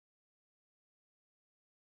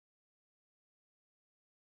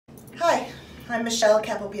I'm Michelle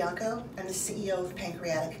Capobianco. I'm the CEO of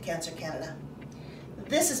Pancreatic Cancer Canada.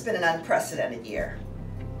 This has been an unprecedented year.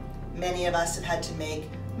 Many of us have had to make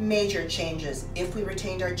major changes. If we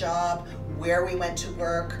retained our job, where we went to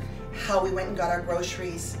work, how we went and got our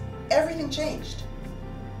groceries, everything changed.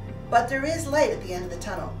 But there is light at the end of the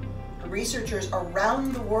tunnel. Researchers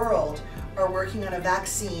around the world are working on a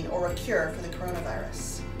vaccine or a cure for the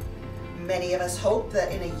coronavirus. Many of us hope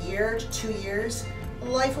that in a year to 2 years,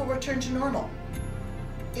 life will return to normal.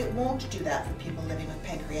 It won't do that for people living with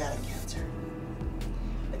pancreatic cancer.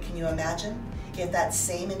 But can you imagine if that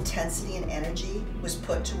same intensity and energy was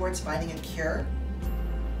put towards finding a cure?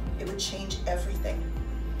 It would change everything.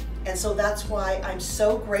 And so that's why I'm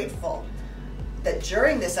so grateful that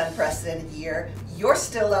during this unprecedented year, you're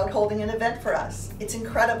still out holding an event for us. It's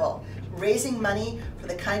incredible, raising money for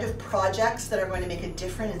the kind of projects that are going to make a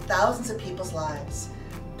difference in thousands of people's lives.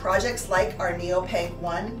 Projects like our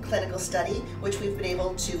NeoPanc-1 clinical study, which we've been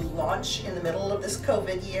able to launch in the middle of this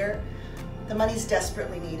COVID year. The money's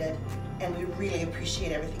desperately needed, and we really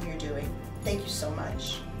appreciate everything you're doing. Thank you so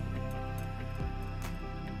much.